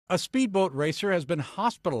A speedboat racer has been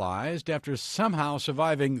hospitalized after somehow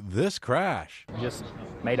surviving this crash. Just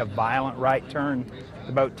made a violent right turn.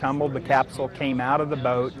 The boat tumbled, the capsule came out of the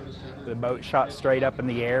boat shot straight up in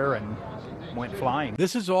the air and went flying.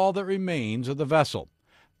 This is all that remains of the vessel.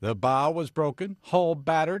 The bow was broken, hull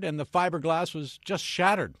battered, and the fiberglass was just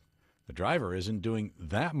shattered. The driver isn't doing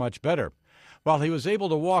that much better. While he was able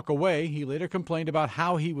to walk away, he later complained about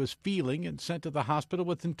how he was feeling and sent to the hospital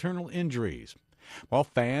with internal injuries. While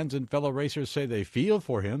fans and fellow racers say they feel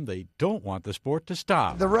for him, they don't want the sport to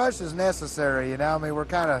stop. The rush is necessary, I mean, we're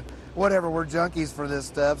kind of, we're junkies for this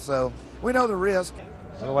stuff, so we know the risk.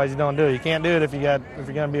 Otherwise you don't do it. You can't do it if you're going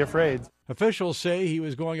to be afraid. Officials say he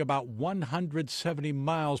was going about 170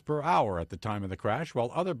 miles per hour at the time of the crash,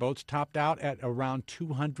 while other boats topped out at around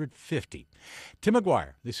 250. Tim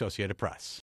McGuire, The Associated Press.